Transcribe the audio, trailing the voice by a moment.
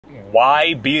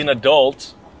Why be an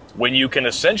adult when you can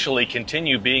essentially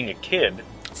continue being a kid?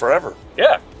 Forever.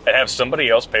 Yeah, and have somebody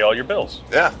else pay all your bills.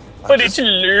 Yeah. But it's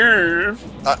love.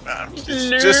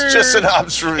 It's just an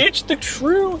observation. It's the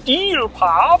true deal,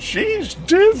 Pop. She's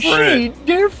different. She's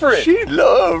different. She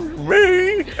loves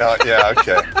me. Yeah,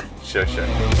 okay. Sure.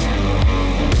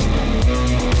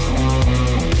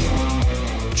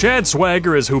 Chad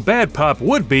Swagger is who Bad Pop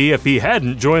would be if he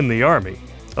hadn't joined the Army.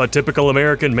 A typical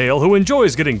American male who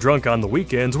enjoys getting drunk on the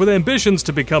weekends with ambitions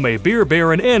to become a beer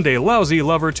baron and a lousy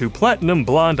lover to platinum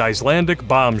blonde Icelandic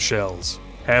bombshells.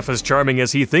 Half as charming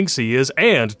as he thinks he is,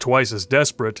 and twice as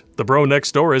desperate, The Bro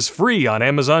Next Door is free on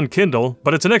Amazon Kindle,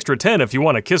 but it's an extra $10 if you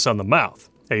want a kiss on the mouth.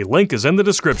 A link is in the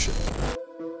description.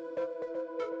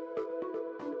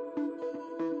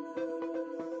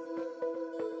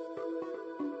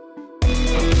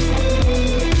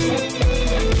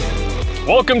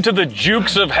 Welcome to the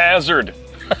Jukes of Hazard.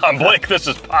 I'm Blake, this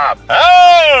is Pop.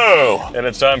 Oh! And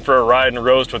it's time for a ride and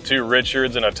roast with two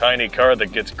Richards in a tiny car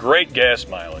that gets great gas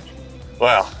mileage.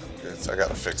 Well, I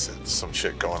gotta fix it. Some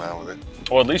shit going on with it.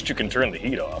 Well, at least you can turn the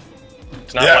heat off.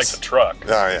 It's not like the truck. Oh,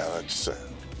 yeah, that's...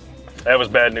 That was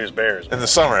bad news bears. in the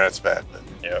summer, that's bad, but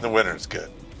Yep. in the winter, it's good.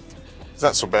 It's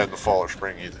not so bad in the fall or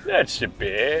spring, either. That's a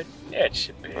bad. That's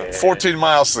a bad. 14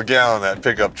 miles to the gallon, that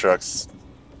pickup truck's...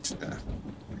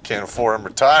 Can't afford them.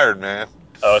 Retired, man.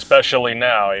 Oh, especially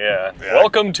now, yeah.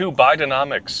 Welcome to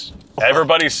Bidenomics.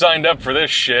 Everybody signed up for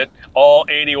this shit. All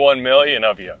 81 million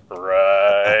of you,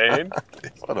 right?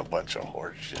 What a bunch of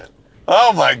horse shit.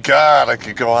 Oh my God, I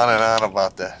could go on and on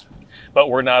about that. But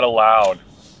we're not allowed.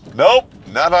 Nope,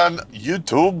 not on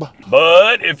YouTube.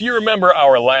 But if you remember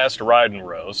our last ride and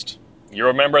roast, you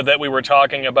remember that we were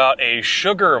talking about a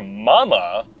sugar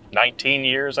mama. 19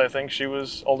 years, I think she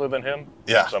was older than him.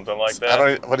 Yeah. Something like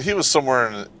that. But he was somewhere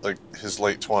in like his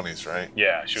late 20s, right?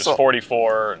 Yeah, she was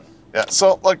 44. Yeah,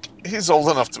 so like he's old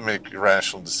enough to make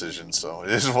rational decisions, so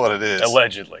it is what it is.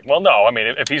 Allegedly. Well, no, I mean,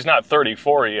 if he's not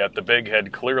 34 yet, the big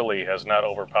head clearly has not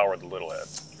overpowered the little head.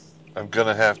 I'm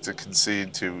gonna have to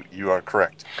concede to you are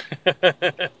correct.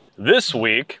 This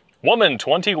week, woman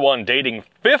 21 dating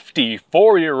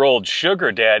 54-year-old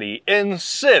sugar daddy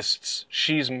insists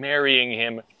she's marrying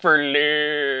him for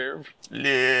love.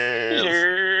 Love.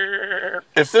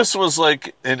 If this was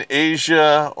like in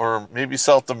Asia or maybe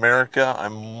South America, I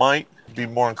might be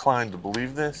more inclined to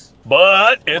believe this.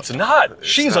 But it's not.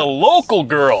 She's a local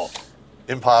girl.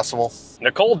 Impossible.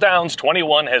 Nicole Downs,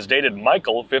 21, has dated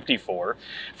Michael, 54,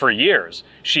 for years.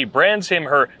 She brands him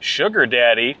her sugar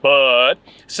daddy, but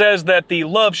says that the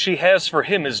love she has for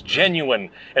him is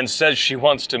genuine and says she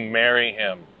wants to marry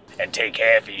him and take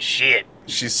half his shit.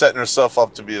 She's setting herself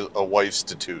up to be a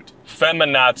wifestitute.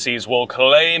 Feminazis will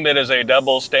claim it is a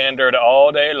double standard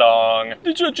all day long.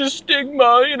 It's such a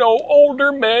stigma, you know,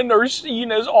 older men are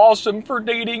seen as awesome for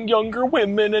dating younger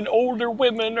women and older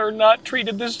women are not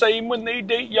treated the same when they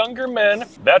date younger men.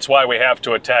 That's why we have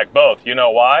to attack both. You know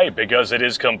why? Because it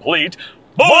is complete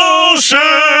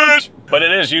bullshit! But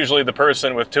it is usually the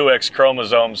person with 2 X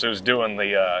chromosomes who's doing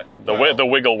the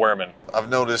wiggle worming. I've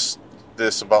noticed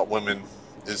this about women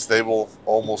is they will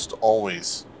almost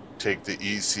always take the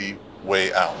easy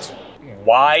way out.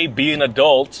 Why be an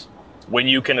adult when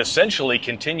you can essentially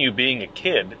continue being a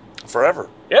kid? Forever.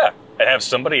 Yeah, and have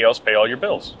somebody else pay all your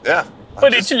bills. Yeah.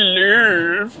 But it's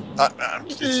love.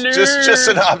 It's just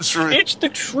an observation. It's the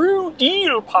true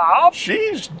deal, Pop.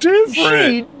 She's different.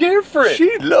 She's different.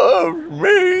 She loves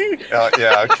me.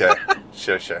 Yeah, okay.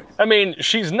 Sure. I mean,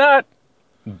 she's not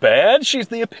bad. She's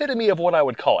the epitome of what I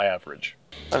would call average.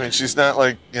 I mean, she's not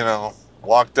like, you know,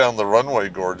 walk down the runway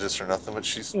gorgeous or nothing, but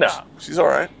she's all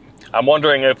right. I'm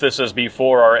wondering if this is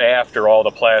before or after all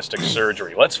the plastic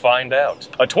surgery. Let's find out.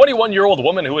 A 21-year-old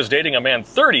woman who is dating a man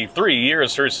 33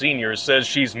 years her senior says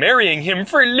she's marrying him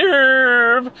for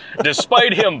love,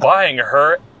 despite him buying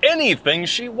her anything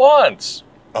she wants.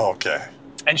 Okay.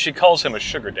 And she calls him a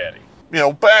sugar daddy. You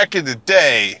know, back in the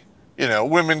day, you know,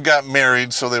 women got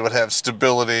married so they would have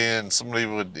stability and somebody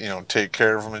would, you know, take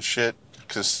care of them and shit,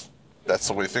 because that's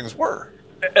the way things were.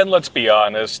 And let's be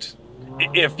honest,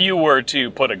 if you were to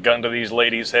put a gun to these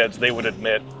ladies' heads, they would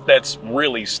admit that's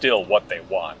really still what they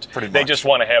want. Pretty much. They just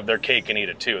want to have their cake and eat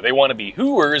it too. They want to be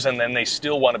hooers, and then they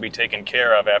still want to be taken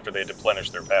care of after they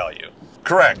deplenish their value.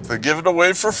 Correct. They give it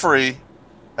away for free,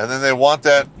 and then they want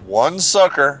that one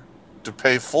sucker to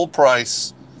pay full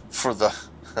price for the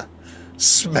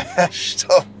smashed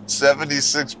up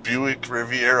 76 Buick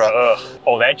Riviera.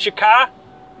 Oh, that's your car?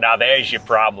 Now there's your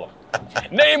problem.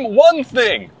 Name one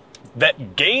thing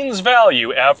that gains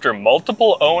value after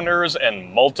multiple owners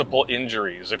and multiple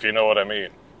injuries, if you know what I mean.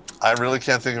 I really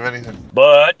can't think of anything.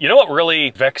 But you know what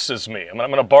really vexes me? I'm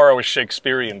going to borrow a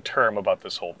Shakespearean term about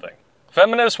this whole thing.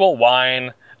 Feminists will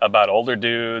whine about older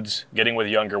dudes getting with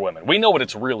younger women. We know what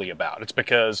it's really about. It's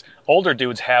because older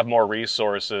dudes have more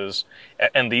resources,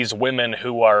 and these women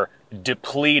who are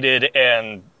depleted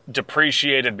and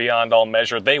depreciated beyond all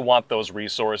measure, they want those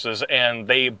resources, and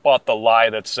they bought the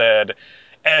lie that said,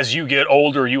 as you get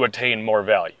older, you attain more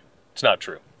value. It's not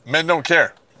true. Men don't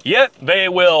care. Yet they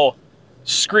will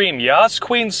scream Yas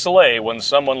Queen Slay when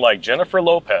someone like Jennifer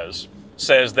Lopez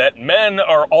says that men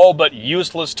are all but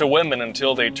useless to women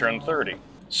until they turn 30.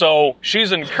 So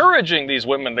she's encouraging these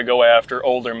women to go after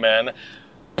older men,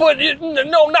 but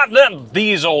no, not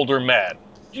these older men.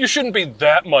 You shouldn't be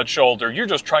that much older. You're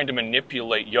just trying to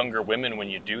manipulate younger women when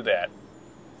you do that.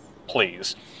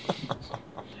 Please.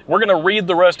 We're going to read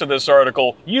the rest of this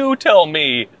article. You tell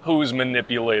me who's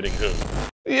manipulating who.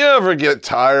 You ever get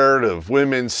tired of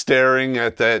women staring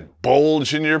at that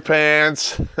bulge in your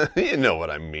pants? You know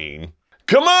what I mean.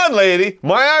 Come on, lady.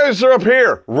 My eyes are up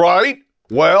here, right?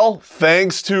 Well,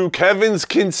 thanks to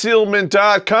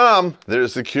kevinsconcealment.com,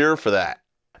 there's a cure for that.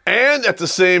 And at the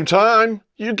same time,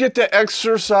 you get to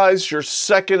exercise your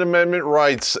Second Amendment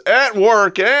rights at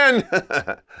work and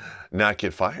not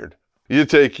get fired. You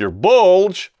take your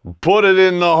bulge, put it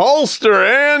in the holster,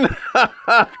 and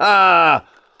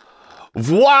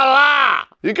voila!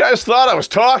 You guys thought I was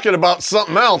talking about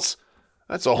something else.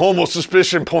 That's a homo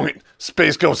suspicion point.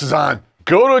 Space Ghost is on.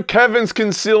 Go to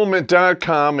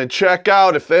kevinsconcealment.com and check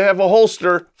out if they have a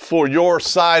holster for your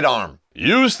sidearm.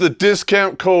 Use the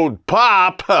discount code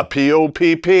POPP,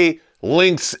 P-O-P-P,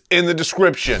 links in the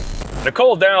description.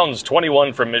 Nicole Downs,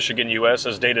 21, from Michigan, U.S.,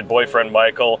 has dated boyfriend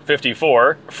Michael,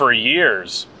 54, for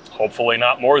years. Hopefully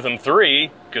not more than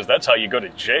 3, because that's how you go to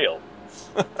jail.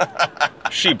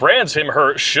 She brands him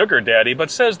her sugar daddy, but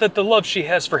says that the love she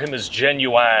has for him is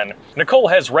genuine. Nicole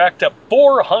has racked up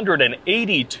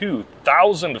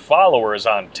 482,000 followers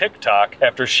on TikTok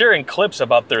after sharing clips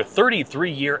about their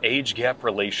 33-year age gap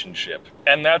relationship.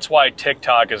 And that's why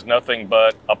TikTok is nothing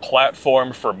but a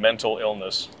platform for mental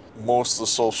illness. Most of the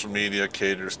social media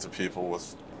caters to people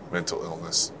with mental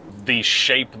illness. The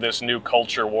shape this new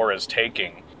culture war is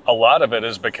taking, a lot of it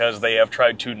is because they have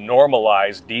tried to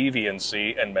normalize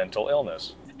deviancy and mental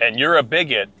illness. And you're a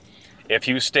bigot if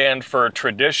you stand for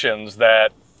traditions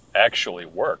that actually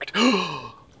worked.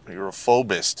 You're a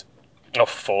phobist. A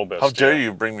phobist. How dare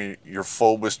you bring me your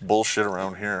phobist bullshit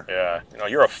around here? Yeah, you know,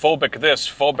 you're a phobic this,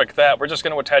 phobic that. We're just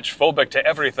going to attach phobic to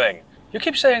everything. You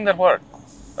keep saying that word.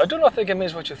 I do not think it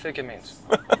means what you think it means.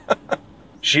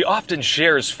 She often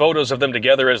shares photos of them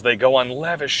together as they go on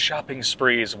lavish shopping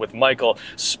sprees, with Michael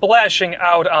splashing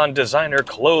out on designer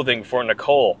clothing for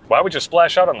Nicole. Why would you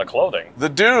splash out on the clothing? The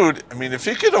dude, I mean, if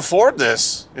he could afford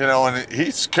this, you know, and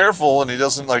he's careful and he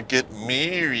doesn't, like, get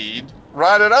married,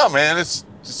 ride it out, man. It's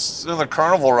another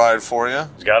carnival ride for you.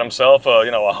 He's got himself a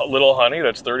little honey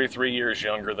that's 33 years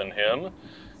younger than him.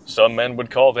 Some men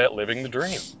would call that living the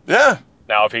dream. Yeah.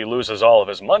 Now, if he loses all of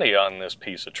his money on this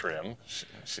piece of trim,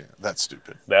 that's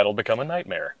stupid. That'll become a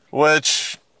nightmare.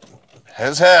 Which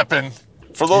has happened.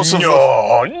 For those of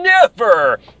No,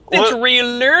 never! It's real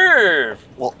love!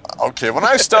 Well, okay, when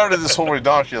I started this whole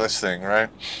ridiculous thing, right,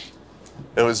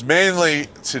 it was mainly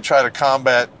to try to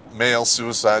combat male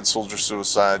suicide, soldier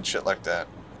suicide, shit like that.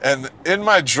 And in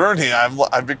my journey,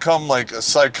 I've become like a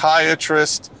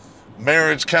psychiatrist,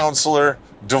 marriage counselor,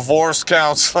 divorce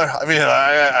counselor. I mean,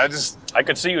 I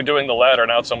could see you doing the latter,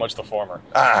 not so much the former.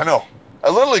 I know. I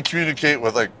literally communicate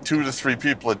with like 2 to 3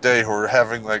 people a day who are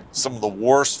having like some of the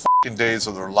worst fucking days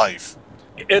of their life.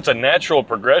 It's a natural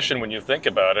progression when you think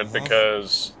about it,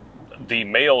 because the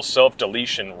male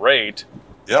self-deletion rate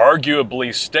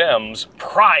arguably stems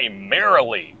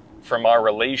primarily from our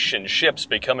relationships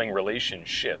becoming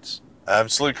relationships.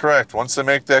 Absolutely correct. Once they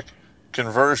make that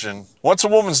conversion, once a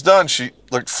woman's done, she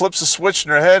like flips a switch in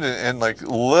her head and like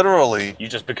literally you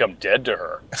just become dead to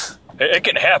her. It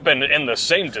can happen in the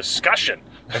same discussion.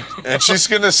 And she's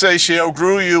gonna say she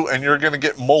outgrew you and you're gonna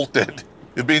get molted.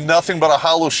 You'll be nothing but a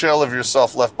hollow shell of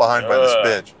yourself left behind by this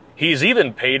bitch. He's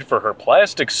even paid for her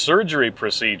plastic surgery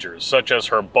procedures, such as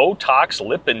her Botox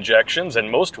lip injections and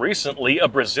most recently a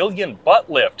Brazilian butt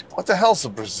lift. What the hell's a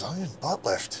Brazilian butt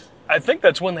lift? I think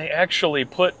that's when they actually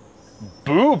put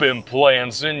boob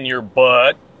implants in your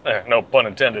butt. No pun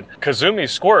intended. Kazumi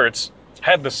Squirts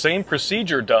had the same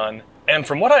procedure done, and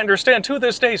from what I understand, to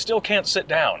this day, still can't sit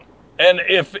down. And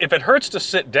if it hurts to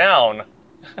sit down,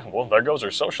 well, there goes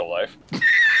her social life.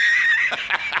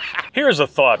 Here's a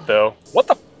thought, though. What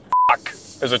the fuck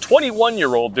is a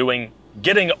 21-year-old doing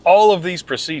getting all of these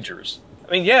procedures?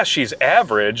 I mean, yeah, she's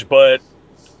average, but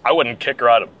I wouldn't kick her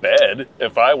out of bed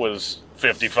if I was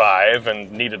 55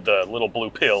 and needed the little blue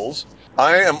pills.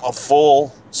 I am a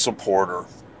full supporter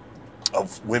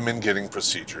of women getting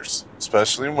procedures,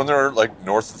 especially when they're like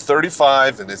north of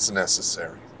 35 and it's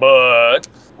necessary. But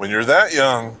When you're that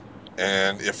young,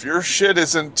 and if your shit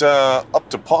isn't up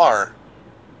to par,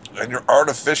 and you're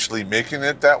artificially making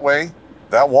it that way,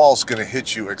 that wall's going to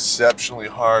hit you exceptionally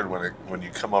hard when you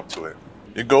come up to it.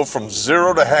 You go from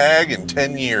 0 to hag in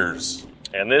 10 years.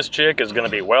 And this chick is going to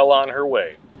be well on her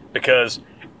way. Because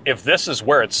if this is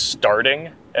where it's starting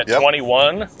at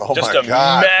 21, Oh just my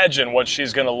God. imagine what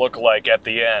she's going to look like at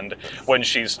the end when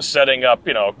she's setting up,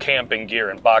 you know, camping gear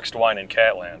and boxed wine in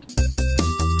Catland.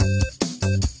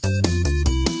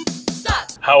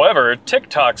 However,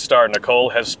 TikTok star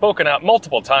Nicole has spoken out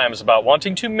multiple times about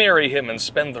wanting to marry him and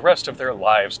spend the rest of their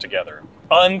lives together.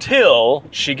 Until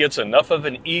she gets enough of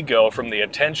an ego from the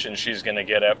attention she's going to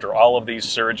get after all of these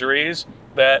surgeries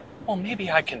that, well,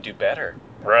 maybe I can do better.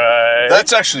 Right?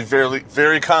 That's actually very,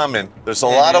 very common. There's a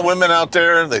lot of women out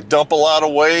there, they dump a lot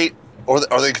of weight, or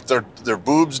they get their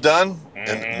boobs done,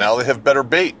 and now they have better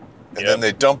bait. And then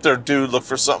they dump their dude, look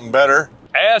for something better.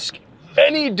 Ask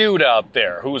any dude out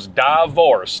there who's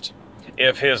divorced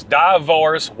if his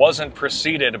divorce wasn't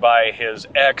preceded by his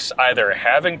ex either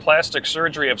having plastic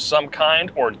surgery of some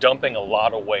kind or dumping a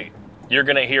lot of weight. You're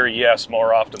gonna hear yes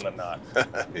more often than not.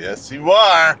 Yes, you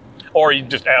are. Or you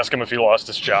just ask him if he lost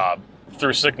his job.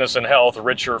 Through sickness and health,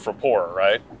 richer for poorer,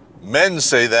 right? Men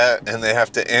say that, and they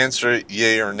have to answer it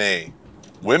yay or nay.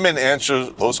 Women answer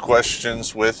those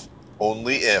questions with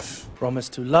only if. Promise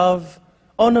to love,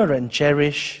 honor, and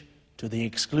cherish to the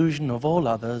exclusion of all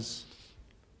others.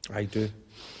 I do.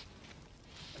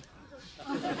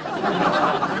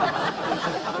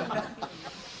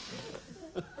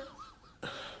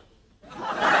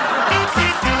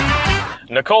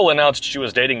 Nicole announced she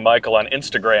was dating Michael on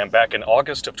Instagram back in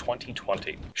August of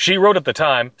 2020. She wrote at the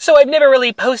time, "So I've never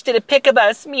really posted a pic of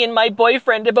us, me and my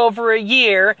boyfriend, of over a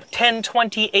year,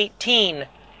 10/20/18.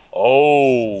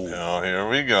 Oh. Oh, here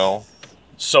we go.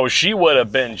 So she would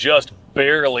have been just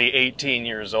barely 18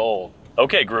 years old.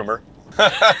 Okay, groomer.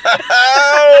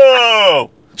 Oh!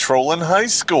 Trolling high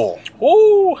school.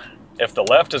 Woo! If the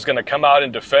left is going to come out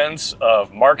in defense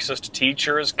of Marxist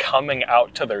teachers coming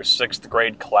out to their 6th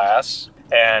grade class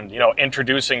and, you know,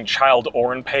 introducing child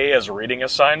own pay as reading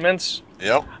assignments,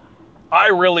 Yep. I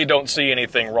really don't see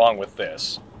anything wrong with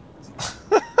this.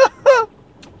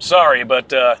 Sorry,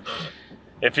 but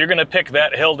if you're going to pick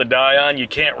that hill to die on, you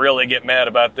can't really get mad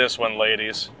about this one,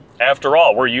 ladies. After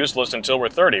all, we're useless until we're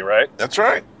 30, right? That's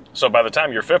right. So by the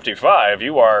time you're 55,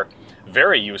 you are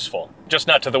very useful. Just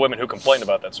not to the women who complain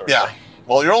about that sort of Yeah. thing.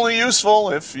 Well, you're only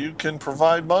useful if you can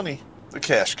provide money. The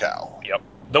cash cow. Yep.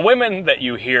 The women that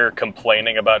you hear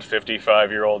complaining about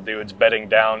 55-year-old dudes bedding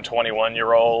down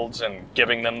 21-year-olds and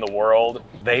giving them the world,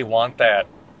 they want that.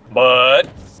 But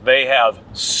they have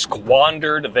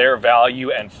squandered their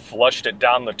value and flushed it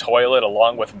down the toilet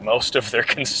along with most of their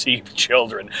conceived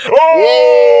children.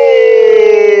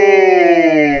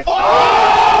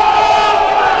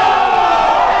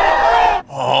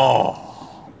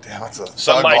 Oh, damn, it's a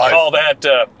Some thug might life. call that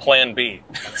Plan B.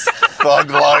 Thug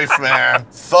life, man.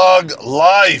 Thug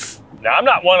life. Now, I'm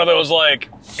not one of those, like,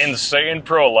 insane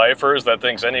pro-lifers that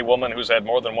thinks any woman who's had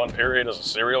more than one period is a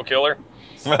serial killer.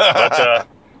 But,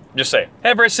 just say,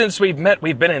 ever since we've met,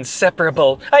 we've been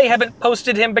inseparable. I haven't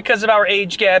posted him because of our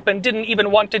age gap and didn't even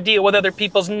want to deal with other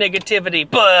people's negativity.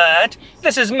 But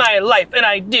this is my life and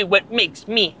I do what makes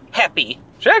me happy.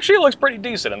 She actually looks pretty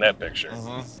decent in that picture.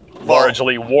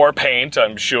 Largely war paint,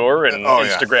 I'm sure, and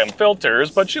Instagram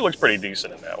filters, but she looks pretty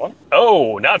decent in that one.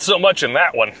 Oh, not so much in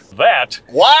that one. That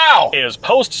Wow. is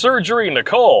post-surgery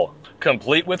Nicole,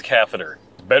 complete with catheter.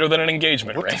 Better than an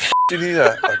engagement ring.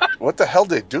 What the hell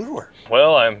did they do to her?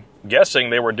 Well, I'm guessing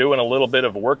they were doing a little bit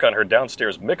of work on her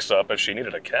downstairs mix-up as she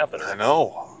needed a catheter. I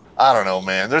know. I don't know,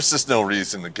 man. There's just no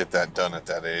reason to get that done at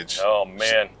that age. Oh,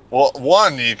 man. Well,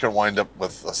 one, you can wind up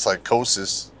with a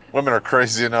psychosis. Women are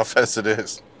crazy enough as it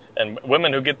is. And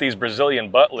women who get these Brazilian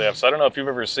butt lifts, I don't know if you've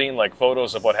ever seen, like,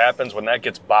 photos of what happens when that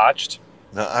gets botched.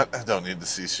 No, I don't need to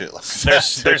see shit like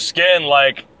that. Their skin,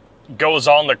 like, goes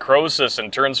on necrosis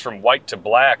and turns from white to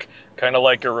black, kind of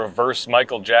like a reverse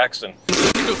Michael Jackson.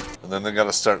 And then they got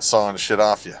to start sawing shit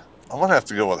off you. I'm going to have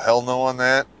to go with hell no on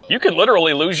that. You could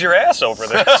literally lose your ass over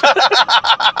this.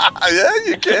 Yeah,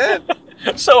 you can.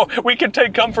 So we can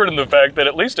take comfort in the fact that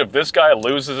at least if this guy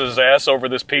loses his ass over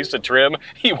this piece of trim,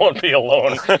 he won't be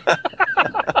alone.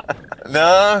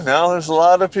 No, there's a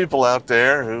lot of people out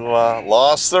there who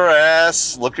lost their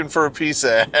ass looking for a piece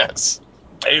of ass.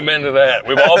 Amen to that.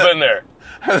 We've all been there.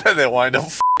 And then they wind up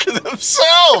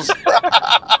themselves.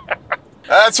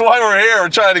 That's why we're here. We're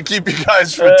trying to keep you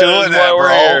guys from doing that, we're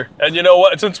bro. Here. And you know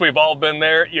what? Since we've all been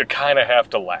there, you kind of have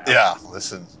to laugh. Yeah,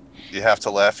 listen, you have to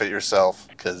laugh at yourself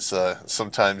because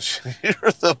sometimes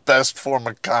you're the best form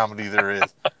of comedy there is.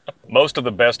 Most of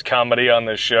the best comedy on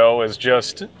this show is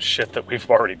just shit that we've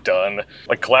already done.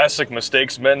 Like classic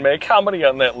mistakes men make. How many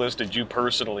on that list did you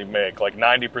personally make? Like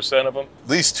 90% of them? At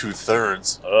least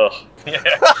 2/3. Ugh. Yeah.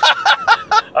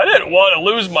 I didn't want to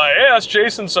lose my ass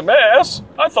chasing some ass.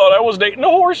 I thought I was dating a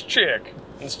horse chick.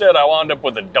 Instead, I wound up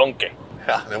with a donkey.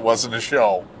 Yeah, and it wasn't a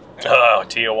show. Oh,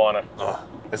 Tijuana.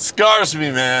 It scars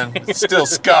me, man. It still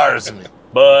scars me.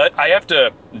 But I have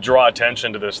to draw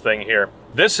attention to this thing here.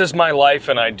 This is my life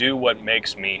and I do what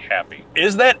makes me happy.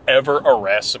 Is that ever a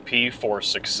recipe for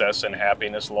success and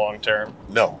happiness long term?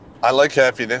 No, I like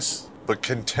happiness, but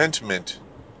contentment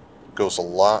goes a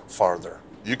lot farther.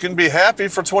 You can be happy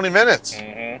for 20 minutes,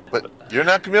 but you're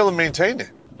not going to be able to maintain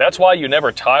it. That's why you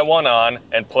never tie one on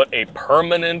and put a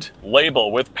permanent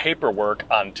label with paperwork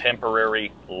on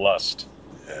temporary lust.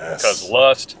 Yes. Because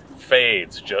lust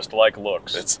fades just like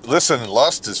looks. Listen,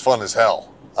 lust is fun as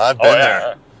hell. I've been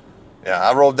there. Yeah,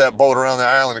 I rode that boat around the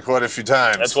island quite a few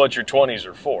times. That's what your 20s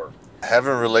are for.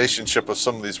 Having a relationship with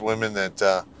some of these women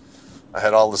that I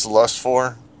had all this lust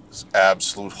for is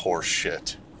absolute horse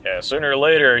shit. Yeah, sooner or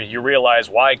later, you realize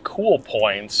why cool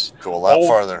points go a lot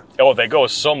farther. Oh, they go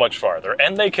so much farther.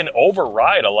 And they can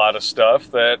override a lot of stuff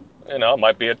that, you know,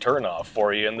 might be a turnoff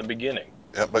for you in the beginning.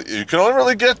 Yeah, but you can only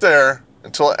really get there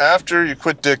until after you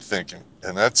quit dick thinking.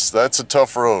 And that's a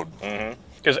tough road.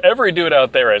 Because every dude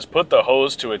out there has put the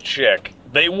hose to a chick.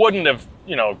 They wouldn't have,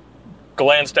 you know,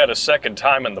 glanced at a second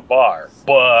time in the bar.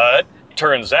 But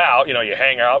turns out, you know, you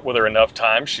hang out with her enough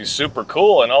times, she's super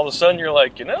cool, and all of a sudden you're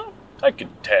like, you know, I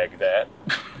could tag that.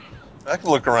 I can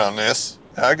look around this.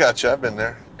 I got you. I've been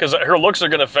there. Because her looks are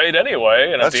going to fade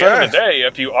anyway, and at the end of the day,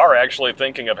 if you are actually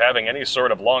thinking of having any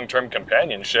sort of long-term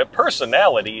companionship,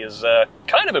 personality is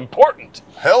kind of important.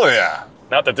 Hell yeah.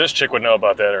 Not that this chick would know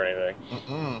about that or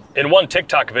anything. In one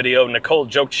TikTok video, Nicole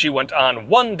joked she went on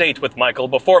one date with Michael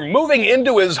before moving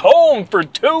into his home for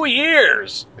 2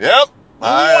 years. Yep.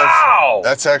 Wow.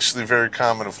 That's actually very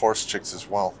common of horse chicks as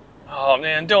well. Oh,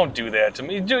 man, don't do that to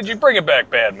me. Dude, you're bringing back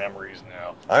bad memories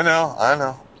now. I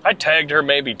know. I tagged her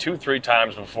maybe 2-3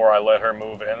 times before I let her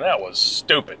move in. That was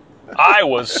stupid. I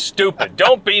was stupid.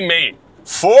 Don't be me.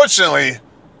 Fortunately,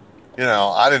 you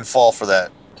know, I didn't fall for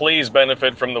that. Please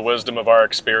benefit from the wisdom of our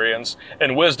experience,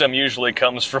 and wisdom usually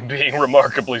comes from being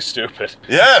remarkably stupid.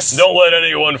 Yes! Don't let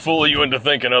anyone fool you into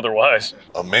thinking otherwise.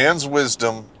 A man's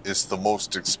wisdom is the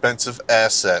most expensive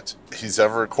asset he's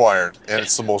ever acquired, and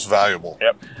it's the most valuable.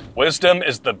 Yep. Wisdom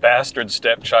is the bastard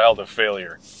stepchild of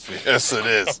failure. Yes, it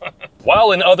is.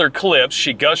 While in other clips,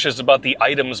 she gushes about the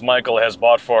items Michael has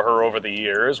bought for her over the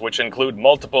years, which include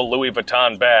multiple Louis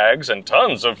Vuitton bags and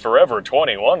tons of Forever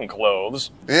 21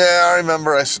 clothes. Yeah, I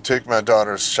remember I used to take my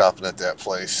daughters shopping at that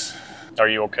place. Are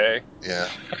you okay? Yeah.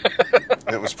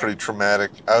 It was pretty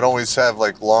traumatic. I'd always have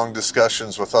like long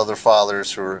discussions with other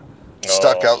fathers who were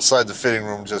stuck outside the fitting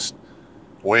room just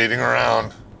waiting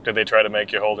around. Did they try to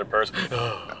make you hold her purse?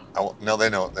 No, they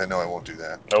know I won't do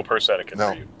that. No purse etiquette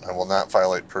for you. I will not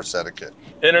violate purse etiquette.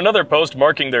 In another post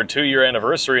marking their 2-year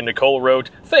anniversary, Nicole wrote,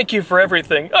 "Thank you for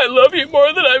everything. I love you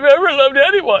more than I've ever loved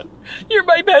anyone. You're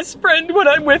my best friend when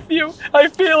I'm with you. I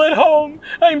feel at home.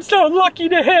 I'm so lucky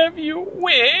to have you."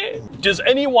 Weh. Does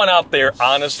anyone out there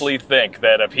honestly think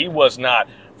that if he was not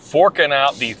forking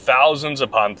out the thousands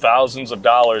upon thousands of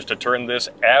dollars to turn this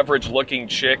average-looking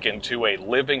chick into a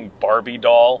living Barbie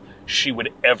doll, she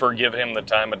would ever give him the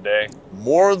time of day?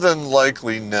 More than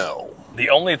likely, no. The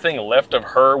only thing left of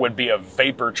her would be a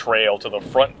vapor trail to the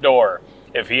front door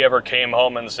if he ever came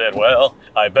home and said, "Well,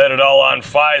 I bet it all on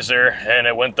Pfizer, and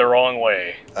it went the wrong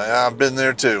way." I've been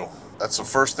there too. That's the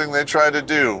first thing they try to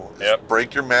do, is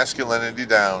break your masculinity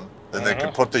down. Then they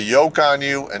can put the yoke on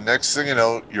you, and next thing you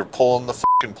know, you're pulling the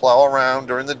fucking plow around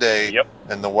during the day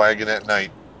and the wagon at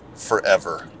night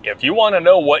forever. If you want to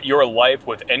know what your life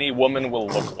with any woman will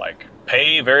look like,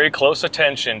 pay very close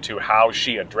attention to how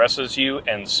she addresses you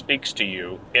and speaks to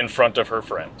you in front of her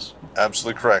friends.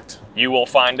 Absolutely correct. You will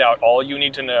find out all you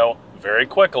need to know very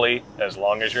quickly, as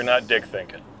long as you're not dick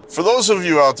thinking. For those of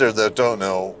you out there that don't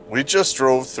know, we just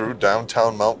drove through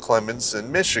downtown Mount Clemens in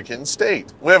Michigan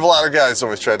State. We have a lot of guys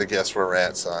always try to guess where we're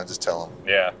at, so I just tell them.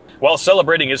 Yeah. While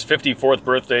celebrating his 54th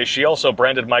birthday, she also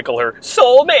branded Michael her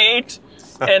soulmate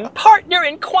and partner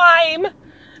in crime,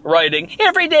 writing,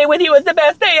 "Every day with you is the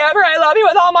best day ever. I love you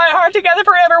with all my heart, together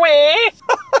forever, we."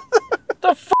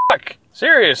 The fuck?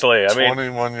 Seriously, I mean...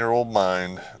 21-year-old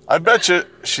mind. I bet you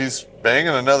she's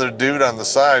banging another dude on the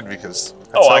side because...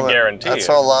 I guarantee That's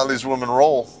it. how a lot of these women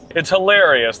roll. It's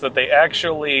hilarious that they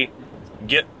actually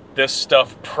get this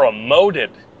stuff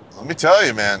promoted. Let me tell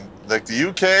you, man, like the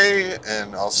UK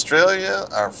and Australia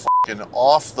are fucking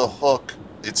off the hook.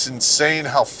 It's insane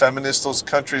how feminist those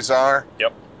countries are.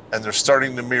 Yep. And they're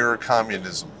starting to mirror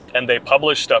communism. And they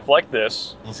publish stuff like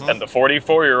this, and the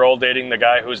 44-year-old dating the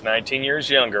guy who's 19 years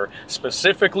younger,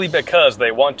 specifically because they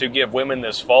want to give women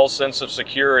this false sense of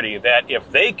security that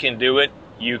if they can do it,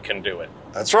 you can do it.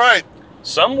 That's right.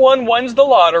 Someone wins the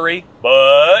lottery,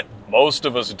 but most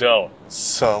of us don't.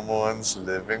 Someone's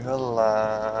living a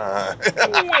lie.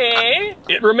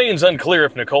 It remains unclear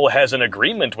if Nicole has an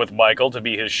agreement with Michael to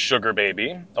be his sugar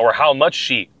baby, or how much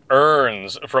she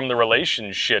earns from the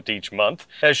relationship each month,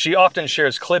 as she often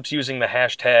shares clips using the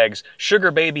hashtags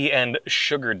sugar baby and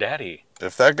sugar daddy.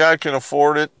 If that guy can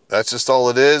afford it, that's just all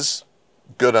it is.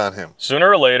 Good on him. Sooner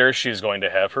or later, she's going to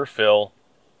have her fill.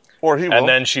 Or he will. And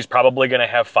then she's probably going to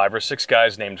have 5 or 6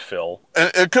 guys named Phil.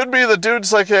 And it could be the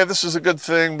dude's like, hey, this is a good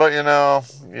thing, but you know,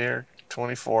 you're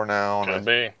 24 now. Could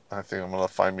be. I think I'm going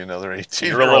to find me another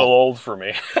 18-year-old. You're a little old for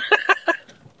me.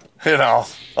 You know.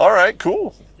 All right,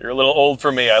 cool. You're a little old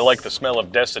for me. I like the smell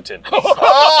of Desitin.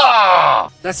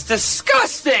 That's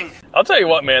disgusting! I'll tell you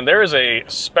what, man. There is a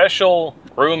special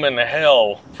room in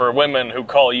hell for women who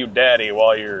call you daddy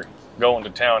while you're going to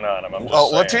town on them. I'm just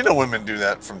saying. Latino women do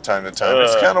that from time to time.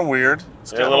 It's kind of weird.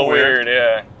 It's a little weird,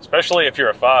 yeah. Especially if you're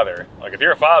a father. Like, if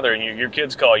you're a father and your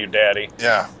kids call you daddy.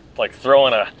 Yeah. Like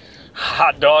throwing a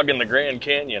hot dog in the Grand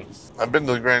Canyon. I've been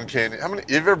to the Grand Canyon.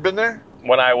 You ever been there?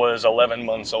 When I was 11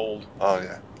 months old. Oh,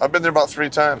 yeah. I've been there about 3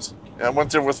 times. Yeah, I went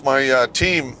there with my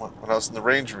team when I was in the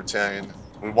Ranger Battalion.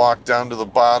 We walked down to the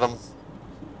bottom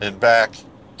and back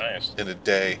in a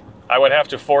day. I would have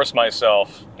to force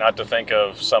myself not to think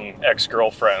of some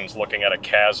ex-girlfriends looking at a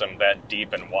chasm that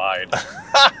deep and wide.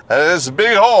 That is a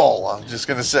big hole, I'm just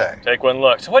going to say. Take one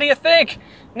look. So what do you think?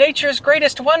 Nature's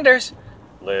greatest wonders.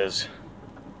 Liz.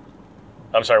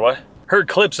 I'm sorry, what? Her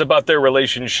clips about their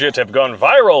relationship have gone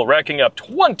viral, racking up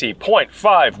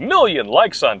 20.5 million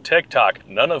likes on TikTok,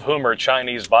 none of whom are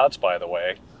Chinese bots, by the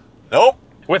way. Nope.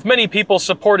 With many people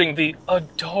supporting the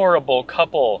adorable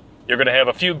couple. You're going to have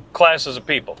a few classes of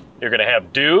people. You're going to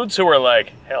have dudes who are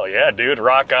like, hell yeah, dude,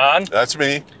 rock on. That's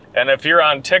me. And if you're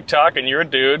on TikTok and you're a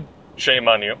dude, shame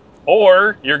on you.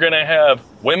 Or you're going to have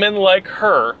women like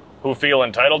her who feel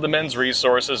entitled to men's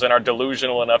resources and are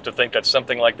delusional enough to think that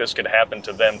something like this could happen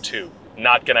to them too.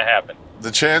 Not going to happen.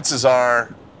 The chances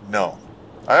are no.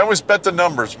 I always bet the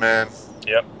numbers, man.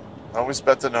 Yep. I always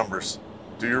bet the numbers.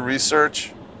 Do your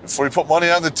research. Before you put money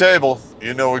on the table,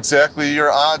 you know exactly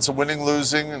your odds of winning,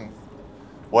 losing, and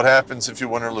what happens if you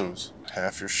win or lose.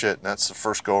 Half your shit, and that's the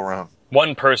first go around.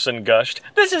 One person gushed,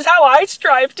 "This is how I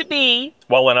strive to be,"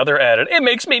 while another added, "It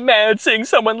makes me mad seeing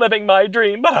someone living my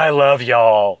dream, but I love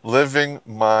y'all." Living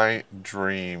my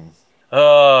dream.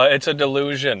 It's a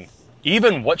delusion.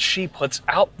 Even what she puts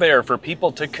out there for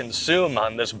people to consume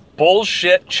on this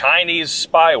bullshit Chinese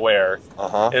spyware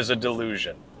is a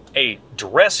delusion. A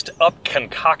dressed-up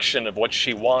concoction of what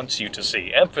she wants you to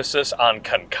see. Emphasis on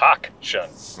concoction.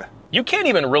 You can't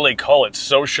even really call it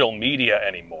social media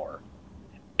anymore.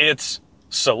 It's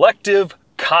selective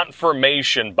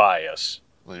confirmation bias.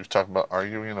 You're talking about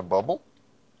arguing in a bubble?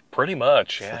 Pretty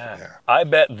much, yeah. I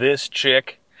bet this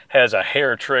chick has a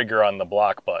hair trigger on the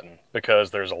block button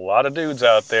because there's a lot of dudes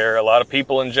out there, a lot of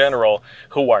people in general,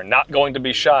 who are not going to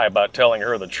be shy about telling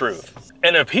her the truth.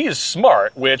 And if he's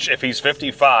smart, which if he's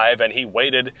 55 and he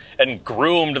waited and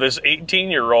groomed this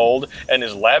 18-year-old and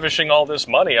is lavishing all this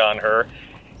money on her,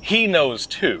 he knows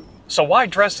too. So why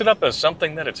dress it up as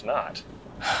something that it's not?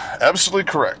 Absolutely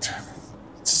correct.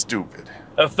 It's stupid.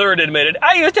 A third admitted,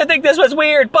 "I used to think this was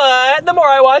weird, but the more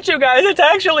I watch you guys, it's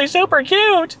actually super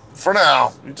cute." For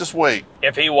now, you just wait.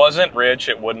 If he wasn't rich,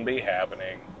 it wouldn't be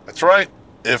happening. That's right.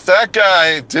 If that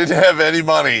guy didn't have any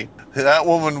money, that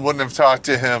woman wouldn't have talked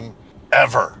to him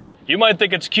ever. You might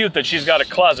think it's cute that she's got a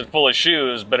closet full of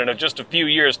shoes, but in just a few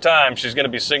years' time, she's going to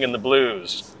be singing the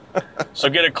blues. So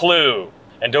get a clue,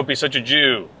 and don't be such a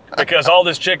Jew. Because all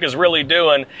this chick is really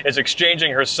doing is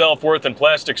exchanging her self-worth and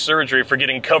plastic surgery for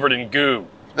getting covered in goo.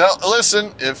 Now,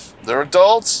 listen, if they're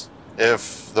adults,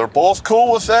 if they're both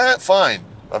cool with that, fine.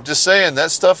 I'm just saying,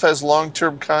 that stuff has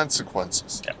long-term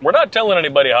consequences. We're not telling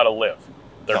anybody how to live.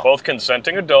 They're both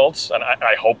consenting adults, and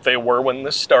I hope they were when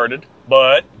this started.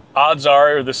 But odds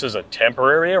are this is a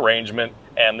temporary arrangement,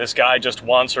 and this guy just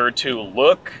wants her to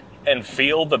look and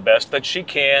feel the best that she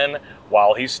can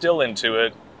while he's still into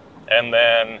it, And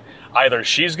then either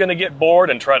she's going to get bored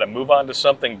and try to move on to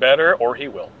something better, or he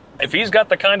will. If he's got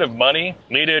the kind of money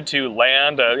needed to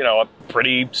land a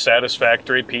pretty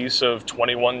satisfactory piece of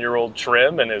 21-year-old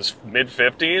trim in his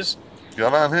mid-50s.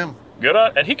 Good on him. Good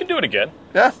on, and he can do it again.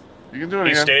 Yeah, you can do it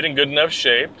again. He stayed in good enough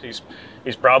shape.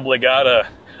 He's probably got a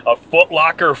Foot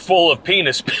Locker full of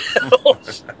penis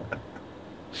pills.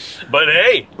 But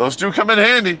hey. Those do come in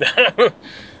handy.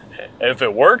 If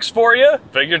it works for you,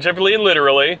 figuratively and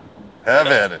literally. Have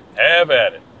at it. Have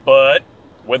at it. But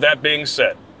with that being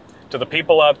said, to the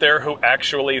people out there who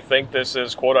actually think this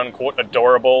is quote-unquote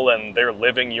adorable and they're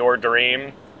living your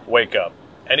dream, wake up.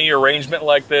 Any arrangement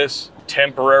like this,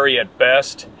 temporary at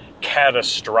best,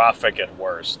 catastrophic at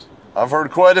worst. I've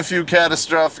heard quite a few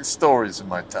catastrophic stories in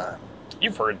my time.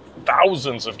 You've heard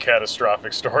thousands of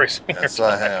catastrophic stories in Yes, your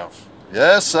time. I have.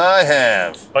 Yes, I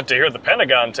have. But to hear the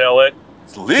Pentagon tell it,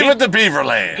 Leave it to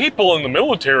Beaverland. people in the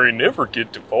military never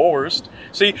get divorced.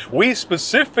 See, we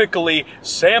specifically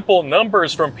sample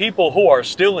numbers from people who are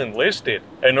still enlisted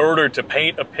in order to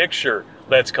paint a picture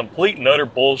that's complete and utter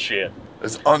bullshit.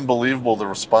 It's unbelievable the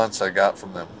response I got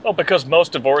from them. Well, because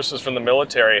most divorces from the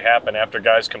military happen after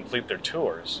guys complete their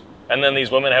tours. And then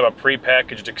these women have a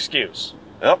pre-packaged excuse.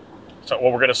 Yep. So,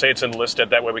 well, we're going to say it's enlisted,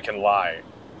 that way we can lie.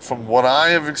 From what I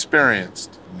have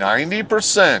experienced,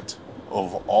 90%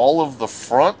 of all of the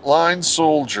frontline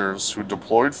soldiers who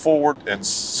deployed forward and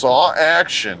saw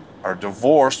action are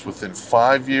divorced within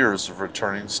 5 years of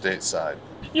returning stateside.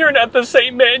 You're not the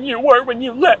same man you were when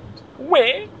you left.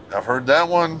 Where? I've heard that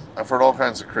one. I've heard all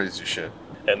kinds of crazy shit.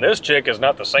 And this chick is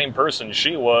not the same person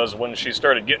she was when she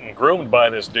started getting groomed by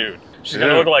this dude. She's going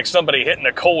to look like somebody hitting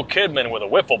Nicole Kidman with a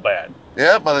wiffle bat.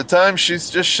 Yeah, by the time she's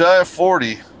just shy of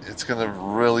 40, it's going to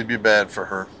really be bad for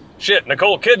her. Shit,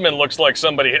 Nicole Kidman looks like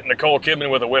somebody hitting Nicole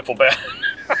Kidman with a wiffle bat.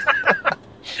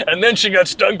 And then she got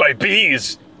stung by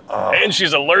bees. And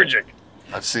she's allergic.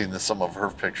 I've seen some of her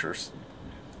pictures.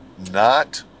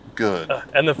 Not good.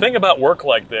 And the thing about work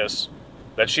like this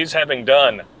that she's having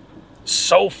done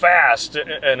so fast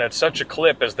and at such a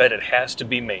clip is that it has to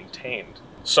be maintained.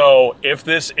 So if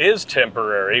this is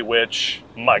temporary, which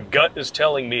my gut is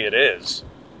telling me it is,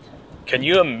 can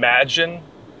you imagine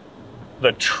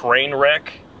the train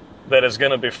wreck that is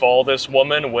going to befall this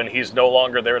woman when he's no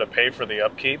longer there to pay for the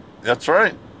upkeep? That's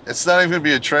right. It's not even going to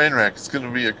be a train wreck. It's going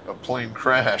to be a plane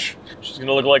crash. She's going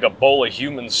to look like a bowl of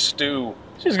human stew.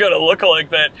 She's going to look like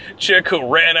that chick who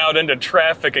ran out into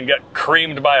traffic and got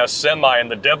creamed by a semi in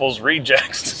The Devil's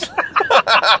Rejects.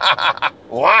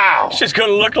 Wow. She's going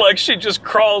to look like she just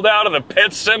crawled out of the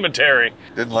Pet Cemetery.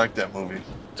 Didn't like that movie.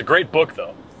 It's a great book,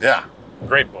 though. Yeah.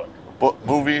 Great book. But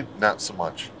movie, not so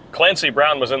much. Clancy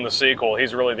Brown was in the sequel.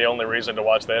 He's really the only reason to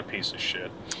watch that piece of shit.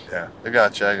 Yeah, I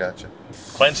gotcha.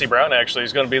 Clancy Brown, actually,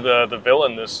 is going to be the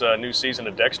villain this new season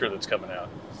of Dexter that's coming out.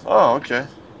 Oh, okay.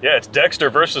 Yeah, it's Dexter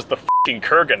versus the fucking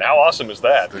Kurgan. How awesome is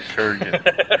that? The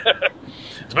Kurgan.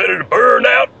 It's better to burn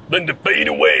out than to fade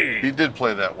away. He did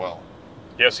play that well.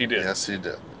 Yes, he did. Yes, he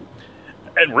did.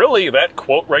 And really, that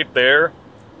quote right there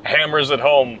hammers it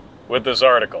home with this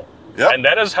article. Yep. And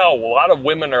that is how a lot of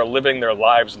women are living their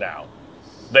lives now.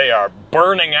 They are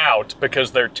burning out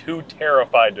because they're too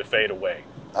terrified to fade away.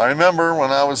 I remember when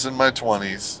I was in my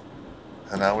 20s,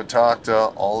 and I would talk to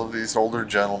all of these older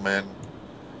gentlemen,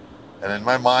 and in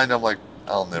my mind, I'm like,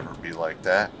 I'll never be like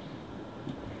that.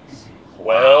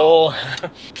 Well,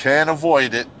 Can't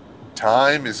avoid it.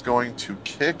 Time is going to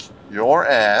kick your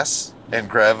ass, and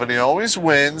gravity always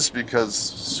wins because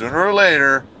sooner or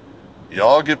later,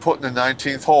 y'all get put in the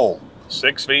 19th hole.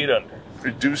 6 feet under.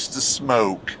 Reduced to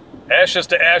smoke. Ashes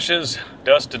to ashes,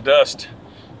 dust to dust.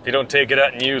 If you don't take it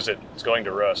out and use it, it's going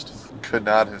to rust. Could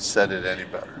not have said it any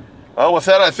better. Well, with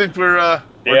that, I think we're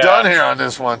Yeah. done here on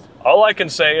this one. All I can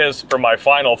say is, for my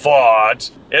final thought,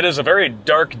 it is a very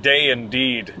dark day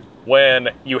indeed when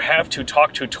you have to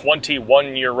talk to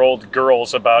 21-year-old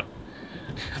girls about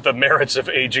the merits of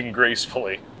aging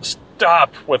gracefully.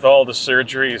 Stop with all the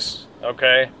surgeries,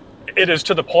 okay? It is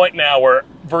to the point now where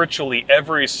virtually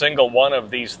every single one of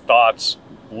these thoughts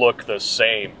look the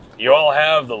same. You all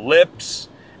have the lips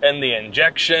and the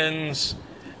injections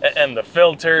and the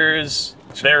filters.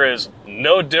 There is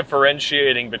no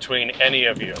differentiating between any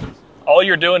of you. All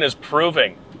you're doing is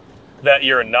proving that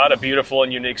you're not a beautiful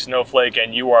and unique snowflake,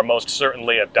 and you are most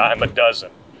certainly a dime a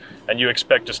dozen, and you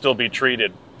expect to still be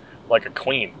treated like a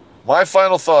queen. My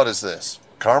final thought is this.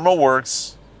 Karma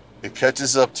works. It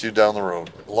catches up to you down the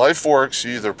road. Life works.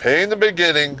 You either pay in the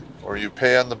beginning or you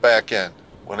pay on the back end.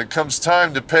 When it comes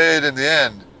time to pay it in the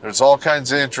end, there's all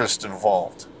kinds of interest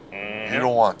involved. You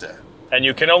don't want that. And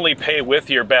you can only pay with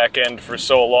your back end for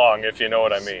so long, if you know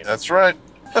what I mean. That's right.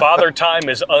 Father Time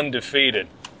is undefeated,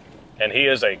 and he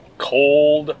is a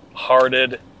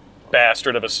cold-hearted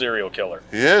bastard of a serial killer.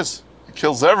 He is. He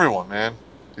kills everyone, man.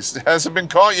 He hasn't been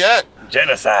caught yet.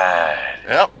 Genocide.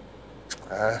 Yep.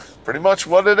 Pretty much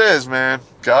what it is, man.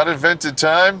 God invented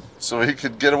time so he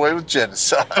could get away with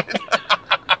genocide.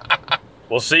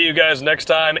 We'll see you guys next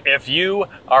time. If you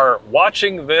are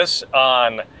watching this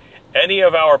on any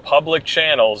of our public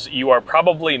channels, you are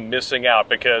probably missing out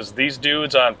because these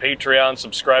dudes on Patreon,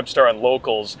 Subscribestar, and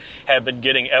Locals have been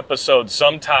getting episodes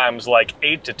sometimes like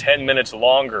 8 to 10 minutes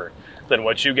longer than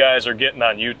what you guys are getting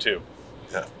on YouTube.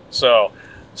 Yeah. So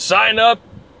sign up.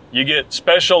 You get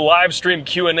special live stream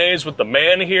Q&As with the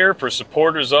man here for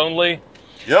supporters only.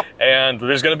 Yep. And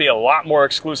there's going to be a lot more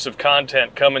exclusive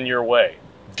content coming your way.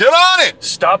 Get on it!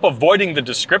 Stop avoiding the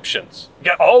descriptions. You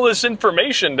got all this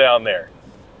information down there.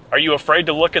 Are you afraid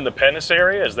to look in the penis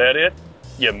area? Is that it?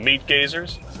 You meat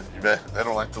gazers? You bet. I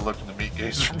don't like to look in the meat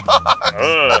gazer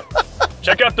box.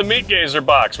 Check out the meat gazer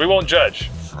box. We won't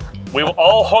judge. We will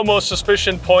all homo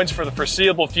suspicion points for the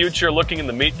foreseeable future looking in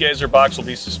the meat gazer box will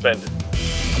be suspended.